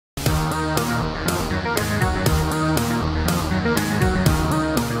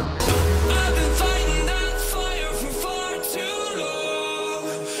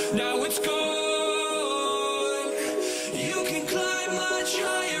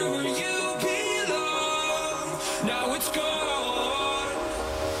higher where you belong. Now it's gone.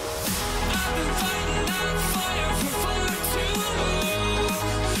 I've been fighting that fire for far too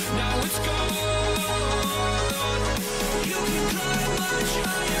long. Now it's gone. You can climb much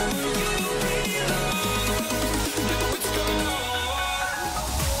higher where you belong. Now it's gone.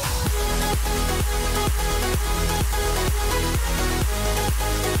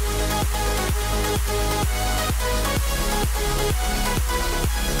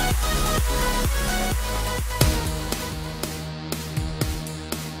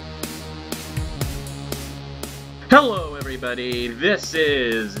 Hello everybody, this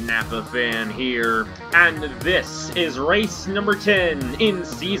is Napa Fan here, and this is race number 10 in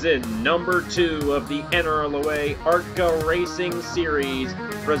season number 2 of the NRLOA ARCA Racing Series,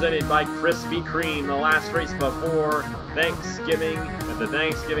 presented by Krispy Kreme. The last race before Thanksgiving, at the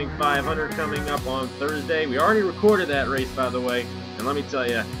Thanksgiving 500 coming up on Thursday. We already recorded that race, by the way, and let me tell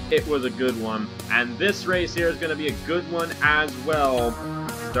you, it was a good one. And this race here is going to be a good one as well,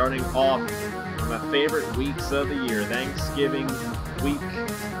 starting off my favorite weeks of the year. Thanksgiving week,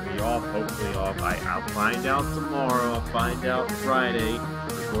 be off, hopefully off. I'll find out tomorrow. I'll find out Friday.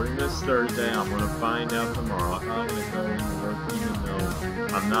 Recording this Thursday, I'm going to find out tomorrow. I'm not going to go into work even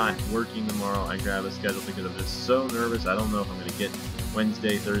though I'm not working tomorrow. I grab a schedule because I'm just so nervous. I don't know if I'm going to get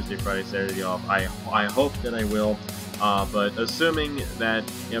Wednesday, Thursday, Friday, Saturday off. I hope that I will, but assuming that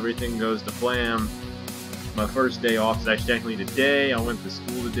everything goes to plan, my first day off is actually technically today. I went to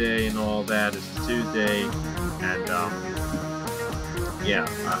school today and all that. It's Tuesday, and yeah,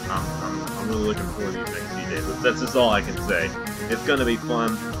 I'm really looking forward to these next few days. That's just all I can say. It's going to be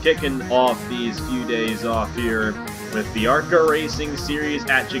fun. Kicking off these few days off here with the ARCA Racing Series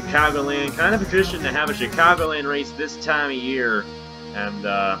at Chicagoland. Kind of a tradition to have a Chicagoland race this time of year, and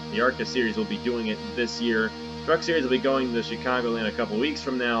the ARCA Series will be doing it this year. Truck Series will be going to Chicagoland a couple weeks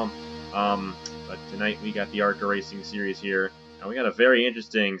from now. But tonight we got the ARCA Racing Series here, and we got a very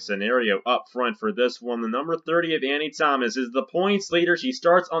interesting scenario up front for this one. The number 30 of Annie Thomas is the points leader. She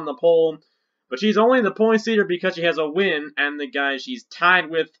starts on the pole, but she's only the points leader because she has a win, and the guy she's tied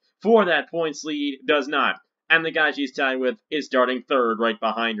with for that points lead does not. And the guy she's tied with is starting third right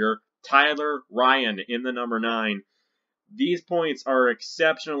behind her, Tyler Ryan in the number 9. These points are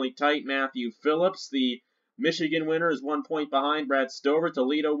exceptionally tight. Matthew Phillips, the Michigan winner, is 1 point behind. Brad Stover,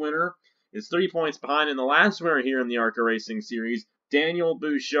 Toledo winner, is 3 points behind. In the last winner here in the ARCA Racing Series, Daniel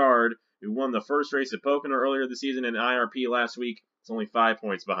Bouchard, who won the first race at Pocono earlier this season and IRP last week, is only 5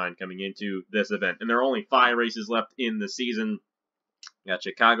 points behind coming into this event. And there are only 5 races left in the season. We got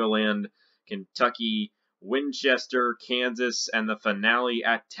Chicagoland, Kentucky, Winchester, Kansas, and the finale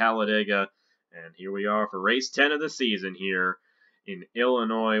at Talladega. And here we are for race 10 of the season here in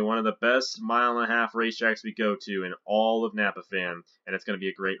Illinois, one of the best mile-and-a-half racetracks we go to in all of Napa Fan, and it's going to be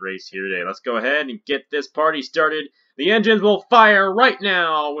a great race here today. Let's go ahead and get this party started. The engines will fire right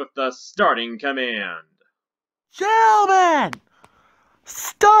now with the starting command. Gentlemen,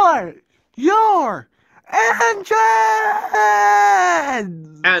 start your engines!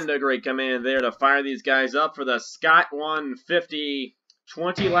 And a great command there to fire these guys up for the Scott 150.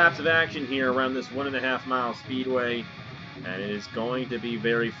 20 laps of action here around this 1.5 mile speedway. And it is going to be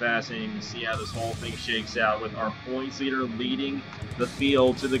very fascinating to see how this whole thing shakes out, with our points leader leading the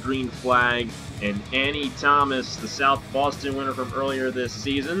field to the green flag, and Annie Thomas, the South Boston winner from earlier this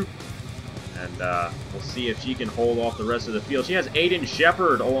season. And we'll see if she can hold off the rest of the field. She has Aiden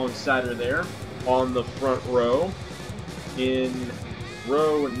Shepard alongside her there on the front row. In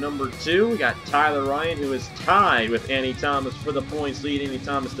row number 2, we got Tyler Ryan, who is tied with Annie Thomas for the points lead. Annie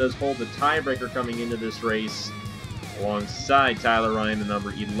Thomas does hold the tiebreaker coming into this race, alongside Tyler Ryan, the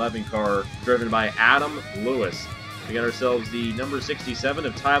number 11 car, driven by Adam Lewis. We got ourselves the number 67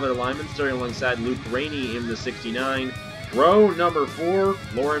 of Tyler Lyman, starting alongside Luke Rainey in the 69. Row number 4,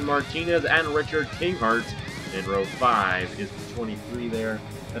 Lauren Martinez and Richard Kinghart. And row 5 is the 23 there.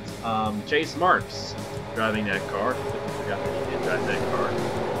 That's Chase Marks driving that car. I forgot that he did drive that car.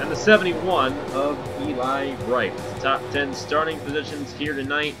 And the 71 of Eli Wright. The top 10 starting positions here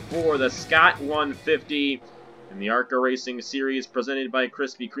tonight for the Scott 150. In the ARCA Racing Series presented by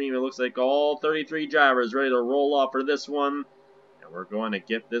Krispy Kreme. It looks like all 33 drivers ready to roll off for this one. And we're going to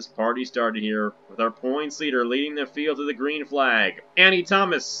get this party started here with our points leader leading the field to the green flag. Annie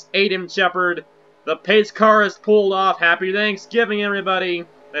Thomas, Aiden Shepard. The pace car is pulled off. Happy Thanksgiving, everybody.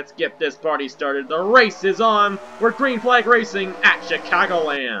 Let's get this party started. The race is on. We're green flag racing at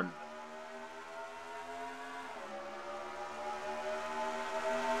Chicagoland.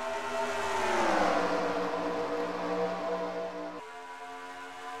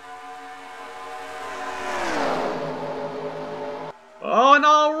 Oh, and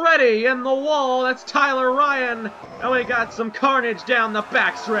already in the wall, that's Tyler Ryan. And we got some carnage down the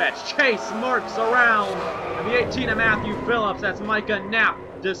backstretch. Chase Marks around. And the 18 of Matthew Phillips, that's Micah Knapp,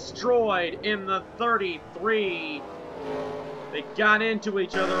 destroyed in the 33. They got into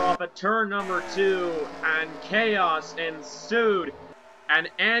each other off at turn number 2, and chaos ensued. And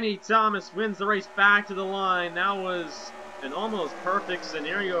Annie Thomas wins the race back to the line. That was an almost perfect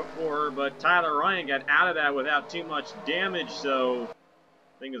scenario for her, but Tyler Ryan got out of that without too much damage, so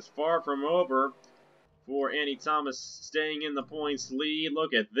I think it's far from over for Annie Thomas staying in the points lead.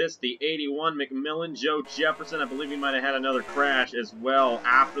 Look at this, the 81 McMillan, Joe Jefferson. I believe he might have had another crash as well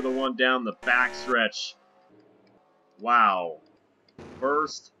after the one down the backstretch. Wow.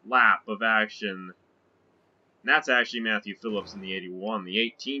 First lap of action. And that's actually Matthew Phillips in the 81. The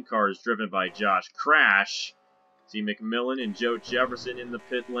 18 car is driven by Josh Crash. See McMillan and Joe Jefferson in the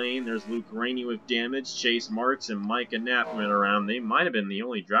pit lane. There's Luke Rainey with damage. Chase Marks and Micah Knapp went around. They might have been the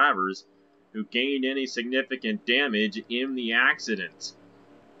only drivers who gained any significant damage in the accident.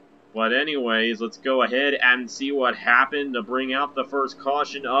 But anyways, let's go ahead and see what happened to bring out the first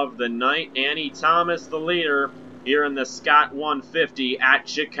caution of the night. Annie Thomas, the leader, here in the Scott 150 at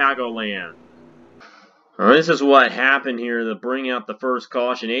Chicagoland. This is what happened here to bring out the first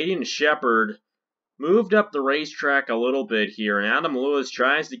caution. Aiden Shepard moved up the racetrack a little bit here, and Adam Lewis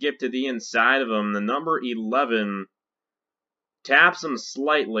tries to get to the inside of him. The number 11 taps him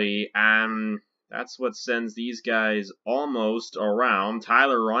slightly, and that's what sends these guys almost around.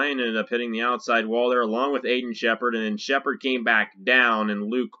 Tyler Ryan ended up hitting the outside wall there along with Aiden Shepard, and then Shepard came back down,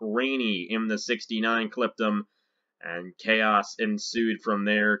 and Luke Rainey in the 69 clipped him. And chaos ensued from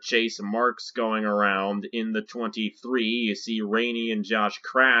there. Chase Marks going around in the 23. You see Rainey and Josh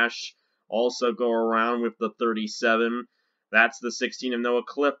Crash also go around with the 37. That's the 16 of Noah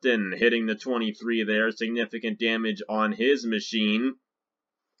Clifton hitting the 23 there. Significant damage on his machine.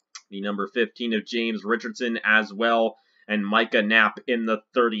 The number 15 of James Richardson as well. And Micah Knapp in the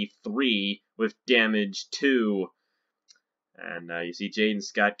 33 with damage too. And you see Jaden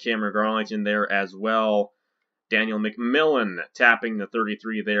Scott, Cameron Garlington there as well. Daniel McMillan tapping the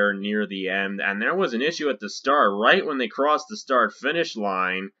 33 there near the end. And there was an issue at the start. Right when they crossed the start-finish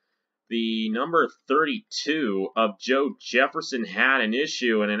line, the number 32 of Joe Jefferson had an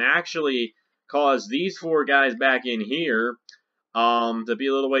issue, and it actually caused these four guys back in here to be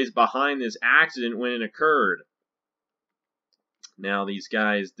a little ways behind this accident when it occurred. Now, these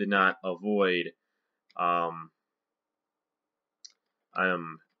guys did not avoid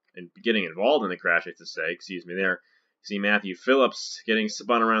getting involved in the crash, I have to say. Excuse me there. You see Matthew Phillips getting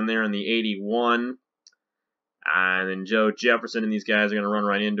spun around there in the 81. And then Joe Jefferson and these guys are going to run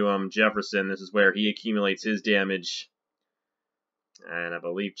right into him. Jefferson, this is where he accumulates his damage. And I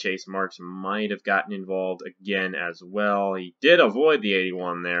believe Chase Marks might have gotten involved again as well. He did avoid the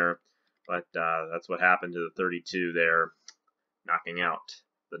 81 there, but that's what happened to the 32 there, knocking out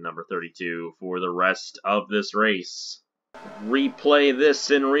the number 32 for the rest of this race. Replay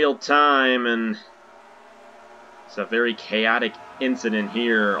this in real time, and it's a very chaotic incident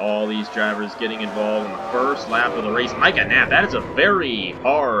here. All these drivers getting involved in the first lap of the race. Micah Knapp, that is a very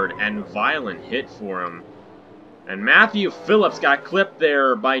hard and violent hit for him. And Matthew Phillips got clipped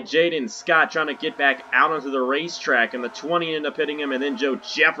there by Jaden Scott trying to get back out onto the racetrack, and the 20 ended up hitting him, and then Joe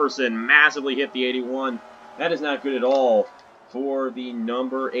Jefferson massively hit the 81. That is not good at all for the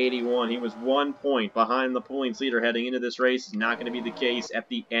number 81. He was 1 point behind the points leader heading into this race. It's not going to be the case at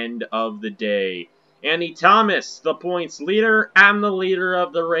the end of the day. Annie Thomas, the points leader and the leader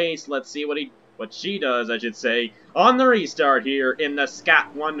of the race. Let's see what she does, I should say, on the restart here in the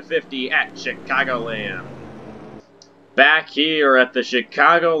Scott 150 at Chicagoland. Back here at the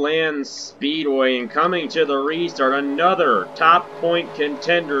Chicagoland Speedway, and coming to the restart, another top point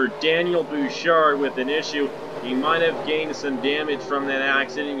contender, Daniel Bouchard, with an issue. He might have gained some damage from that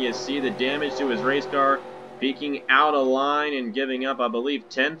accident. You see the damage to his race car, peeking out of line and giving up, I believe,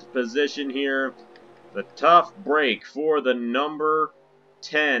 10th position here. The tough break for the number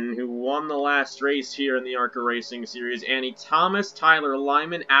 10, who won the last race here in the ARCA Racing Series. Annie Thomas, Tyler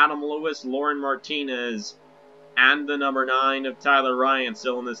Lyman, Adam Lewis, Lauren Martinez, and the number 9 of Tyler Ryan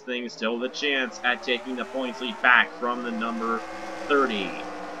still in this thing, still the chance at taking the points lead back from the number 30.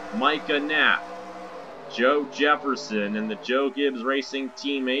 Micah Knapp, Joe Jefferson, and the Joe Gibbs Racing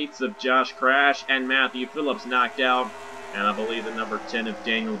teammates of Josh Crash and Matthew Phillips knocked out. And I believe the number 10 of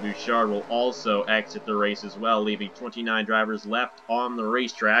Daniel Bouchard will also exit the race as well, leaving 29 drivers left on the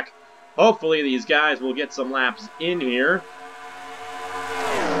racetrack. Hopefully these guys will get some laps in here,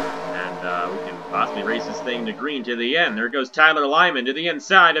 and we can possibly race this thing to green to the end. There goes Tyler Lyman to the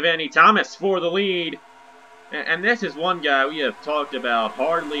inside of Annie Thomas for the lead. And this is one guy we have talked about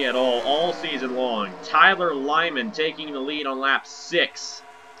hardly at all season long. Tyler Lyman taking the lead on lap 6.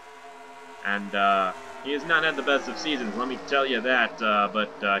 And he has not had the best of seasons, let me tell you that.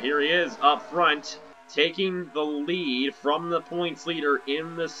 But here he is up front, taking the lead from the points leader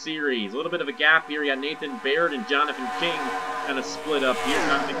in the series. A little bit of a gap here. You got Nathan Baird and Jonathan King kind of split up here.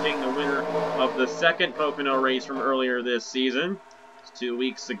 Jonathan King, the winner of the second Pocono race from earlier this season. It's 2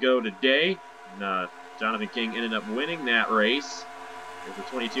 weeks ago today. And, Jonathan King ended up winning that race. There's the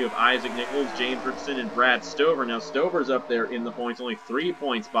 22 of Isaac Nichols, James Richardson, and Brad Stover. Now, Stover's up there in the points, only 3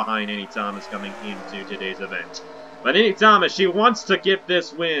 points behind Annie Thomas coming into today's event. But Annie Thomas, she wants to get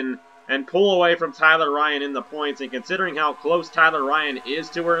this win and pull away from Tyler Ryan in the points. And considering how close Tyler Ryan is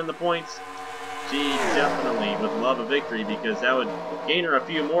to her in the points, she definitely would love a victory because that would gain her a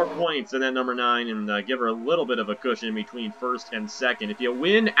few more points than that number 9 and give her a little bit of a cushion between first and second. If you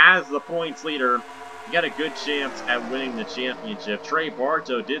win as the points leader, you got a good chance at winning the championship. Trey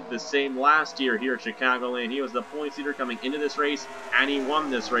Bartow did the same last year here at Chicagoland. He was the points leader coming into this race, and he won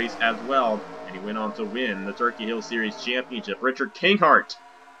this race as well. And he went on to win the Turkey Hill Series championship. Richard Kinghart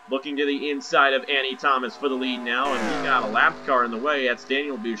looking to the inside of Annie Thomas for the lead now, and he got a lap car in the way. That's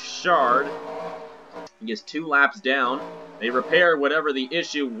Daniel Bouchard. He gets 2 laps down. They repair whatever the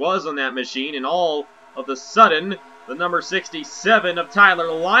issue was on that machine, and all of a sudden, the number 67 of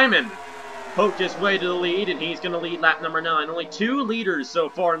Tyler Lyman poked his way to the lead, and he's going to lead lap number 9. Only 2 leaders so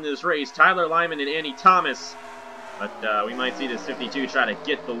far in this race, Tyler Lyman and Annie Thomas. But we might see this 52 try to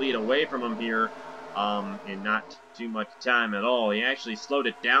get the lead away from him here in not too much time at all. He actually slowed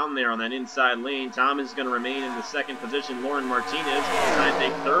it down there on that inside lane. Thomas is going to remain in the second position. Lauren Martinez trying to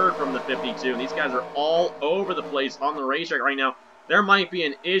take third from the 52. And these guys are all over the place on the racetrack right now. There might be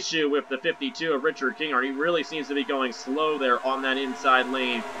an issue with the 52 of Richard Kinghart. He really seems to be going slow there on that inside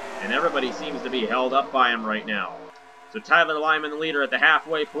lane, and everybody seems to be held up by him right now. So Tyler Lyman, the leader at the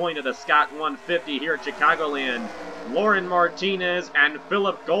halfway point of the Scott 150 here at Chicagoland. Lauren Martinez and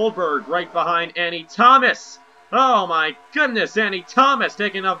Philip Goldberg right behind Annie Thomas. Oh my goodness, Annie Thomas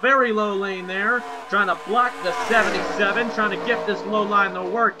taking a very low lane there, trying to block the 77, trying to get this low line to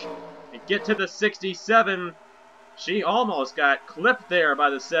work and get to the 67. She almost got clipped there by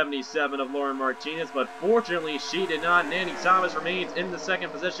the 77 of Lauren Martinez, but fortunately she did not, and Annie Thomas remains in the second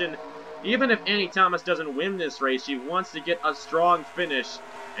position. Even if Annie Thomas doesn't win this race, she wants to get a strong finish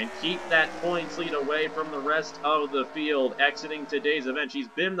and keep that points lead away from the rest of the field exiting today's event. She's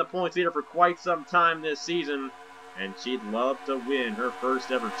been the points leader for quite some time this season, and she'd love to win her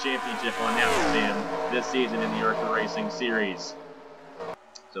first ever championship on Napa this season in the ARCA Racing Series.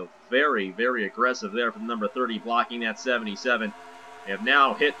 So very, very aggressive there from number 30, blocking that 77. They have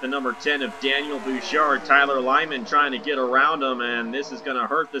now hit the number 10 of Daniel Bouchard. Tyler Lyman trying to get around him, and this is going to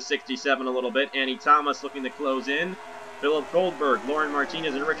hurt the 67 a little bit. Annie Thomas looking to close in. Philip Goldberg, Lauren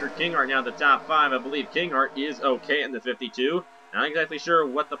Martinez, and Richard Kinghart now the top 5. I believe Kinghart is okay in the 52. Not exactly sure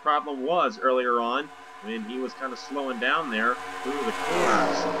what the problem was earlier on when he was kind of slowing down there through the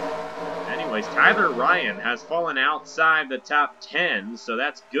corners. Anyways, Tyler Ryan has fallen outside the top 10, so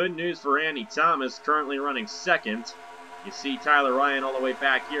that's good news for Annie Thomas, currently running second. You see Tyler Ryan all the way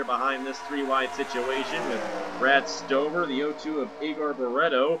back here behind this 3-wide situation with Brad Stover, the 02 of Igor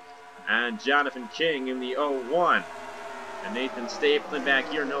Barreto, and Jonathan King in the 01. And Nathan Stapleton back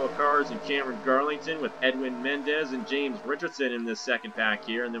here, Noah Cars and Cameron Garlington with Edwin Mendez and James Richardson in this second pack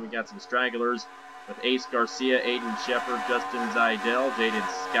here. And then we got some stragglers with Ace Garcia, Aiden Shepard, Justin Zidell,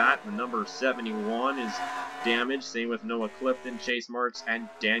 Jaden Scott. The number 71 is damaged. Same with Noah Clifton, Chase Marks, and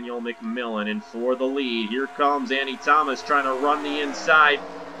Daniel McMillan. And for the lead, here comes Annie Thomas trying to run the inside.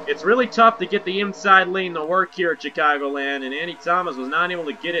 It's really tough to get the inside lane to work here at Chicagoland, and Annie Thomas was not able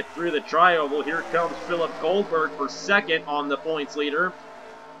to get it through the tri-oval. Here comes Philip Goldberg for second on the points leader.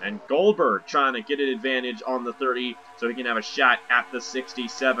 And Goldberg trying to get an advantage on the 30 so he can have a shot at the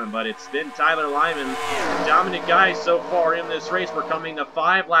 67. But it's been Tyler Lyman, the dominant guy so far in this race. We're coming to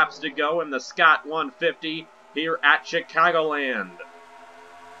 5 laps to go in the Scott 150 here at Chicagoland.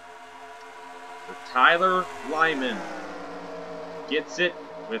 So Tyler Lyman gets it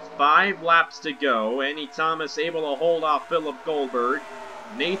with 5 laps to go. Annie Thomas able to hold off Philip Goldberg.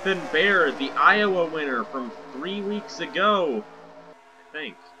 Nathan Baird, the Iowa winner from 3 weeks ago, I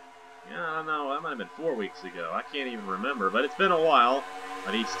think. Yeah, I don't know. That might have been 4 weeks ago. I can't even remember, but it's been a while.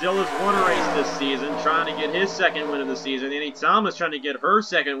 But he still has won a race this season, trying to get his second win of the season. Annie Thomas trying to get her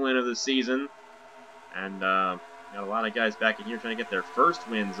second win of the season. And got a lot of guys back in here trying to get their first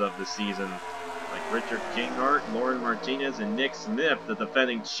wins of the season, like Richard Kinghart, Lauren Martinez, and Nick Smith, the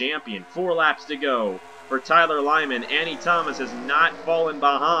defending champion. 4 laps to go for Tyler Lyman. Annie Thomas has not fallen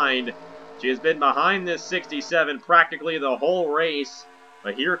behind. She has been behind this 67 practically the whole race.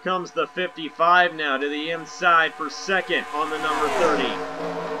 But here comes the 55 now to the inside for second on the number 30.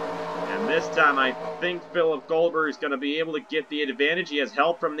 And this time I think Philip Goldberg is going to be able to get the advantage. He has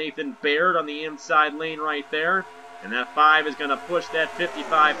help from Nathan Baird on the inside lane right there. And that 5 is going to push that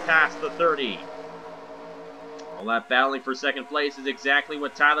 55 past the 30. All that battling for second place is exactly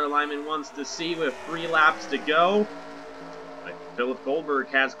what Tyler Lyman wants to see with 3 laps to go. But Philip Goldberg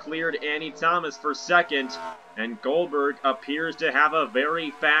has cleared Annie Thomas for second. And Goldberg appears to have a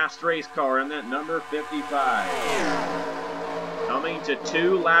very fast race car in that number 55. Coming to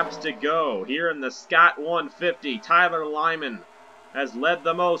 2 laps to go here in the Scott 150. Tyler Lyman has led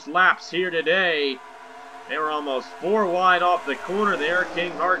the most laps here today. They were almost 4 wide off the corner there.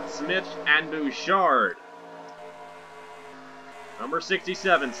 Kinghart, Smith, and Bouchard. Number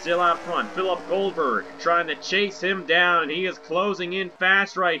 67 still out front. Philip Goldberg trying to chase him down. He is closing in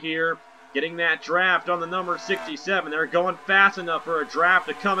fast right here. Getting that draft on the number 67. They're going fast enough for a draft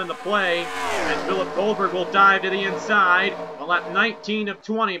to come into play. And Philip Goldberg will dive to the inside. Well, at 19 of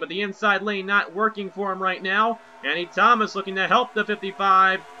 20, but the inside lane not working for him right now. Annie Thomas looking to help the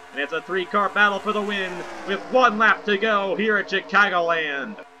 55. And it's a 3-car battle for the win with 1 lap to go here at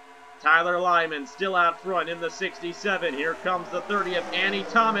Chicagoland. Tyler Lyman still out front in the 67. Here comes the 30 of Annie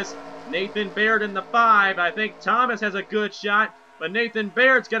Thomas. Nathan Baird in the 5. I think Thomas has a good shot. But Nathan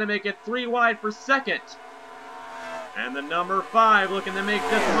Baird's going to make it 3 wide for second. And the number 5 looking to make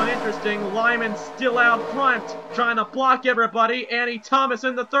this one interesting. Lyman still out front, trying to block everybody. Annie Thomas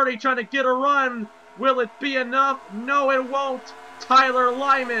in the 30 trying to get a run. Will it be enough? No, it won't. Tyler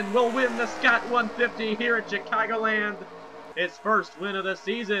Lyman will win the Scott 150 here at Chicagoland. His first win of the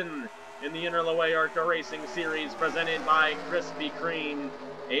season in the NRLOA ARCA Racing Series presented by Krispy Kreme.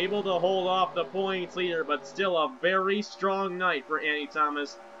 Able to hold off the points leader, but still a very strong night for Annie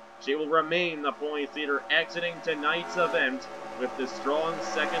Thomas. She will remain the points leader exiting tonight's event with the strong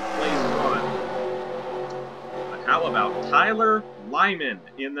second place run. But how about Tyler Lyman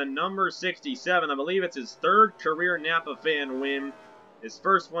in the number 67? I believe it's his 3rd career Napa Fan win. His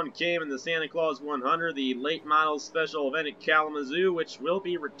first one came in the Santa Claus 100, the late model special event at Kalamazoo, which will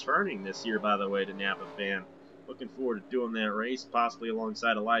be returning this year, by the way, to Napa Fan. Looking forward to doing that race, possibly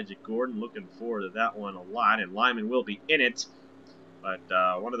alongside Elijah Gordon. Looking forward to that one a lot, and Lyman will be in it. But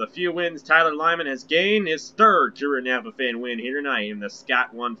one of the few wins Tyler Lyman has gained, his 3rd career Napa Fan win here tonight in the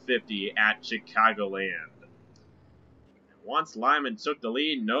Scott 150 at Chicagoland. Once Lyman took the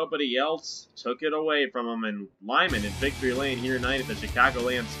lead, nobody else took it away from him. And Lyman in victory lane here tonight at the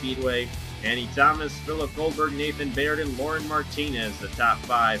Chicagoland Speedway. Annie Thomas, Philip Goldberg, Nathan Baird, and Lauren Martinez, the top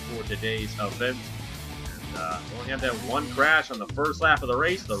 5 for today's event. And only had that 1 crash on the first lap of the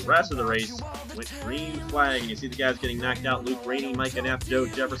race. The rest of the race went green flag. And you see the guys getting knocked out. Luke Rainey, Micah Neff, Joe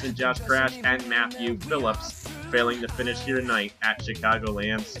Jefferson, Josh Crash, and Matthew Phillips failing to finish here tonight at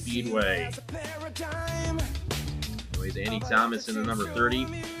Chicagoland Speedway. Annie Thomas in the number 30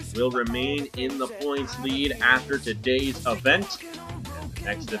 will remain in the points lead after today's event. And the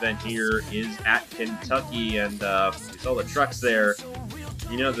next event here is at Kentucky, and you saw the trucks there.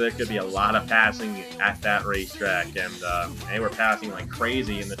 You know there could be a lot of passing at that racetrack, and they were passing like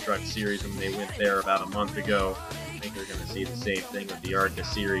crazy in the truck series when they went there about a month ago. I think they're going to see the same thing with the ARCA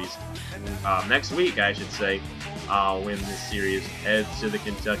series. Next week, I should say, when this series heads to the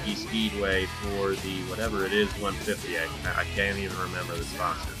Kentucky Speedway for the, whatever it is, 150. I can't even remember the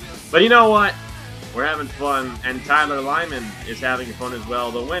sponsor. But you know what? We're having fun, and Tyler Lyman is having fun as well.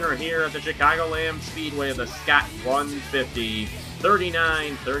 The winner here at the Chicagoland Speedway of the Scott 150,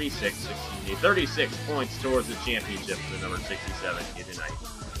 36 points towards the championship for the number 67 here tonight.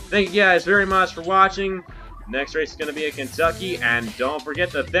 Thank you guys very much for watching. Next race is going to be at Kentucky, and don't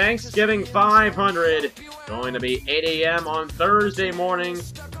forget the Thanksgiving 500, going to be 8 a.m. on Thursday morning.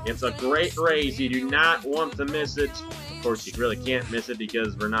 It's a great race. You do not want to miss it. Of course, you really can't miss it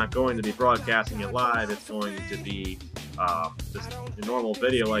because we're not going to be broadcasting it live. It's going to be just a normal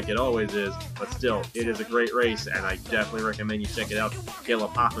video like it always is, but still, it is a great race, and I definitely recommend you check it out.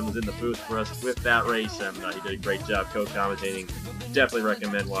 Caleb Hoffman was in the booth for us with that race, and he did a great job co-commentating. Definitely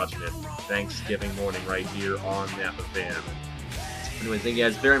recommend watching it Thanksgiving morning right here on Napa Fan. Anyway, thank you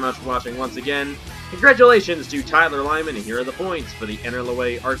guys very much for watching once again. Congratulations to Tyler Lyman, and here are the points for the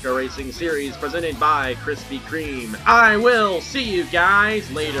NRLOA ARCA Racing Series presented by Krispy Kreme. I will see you guys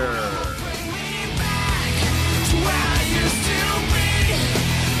later.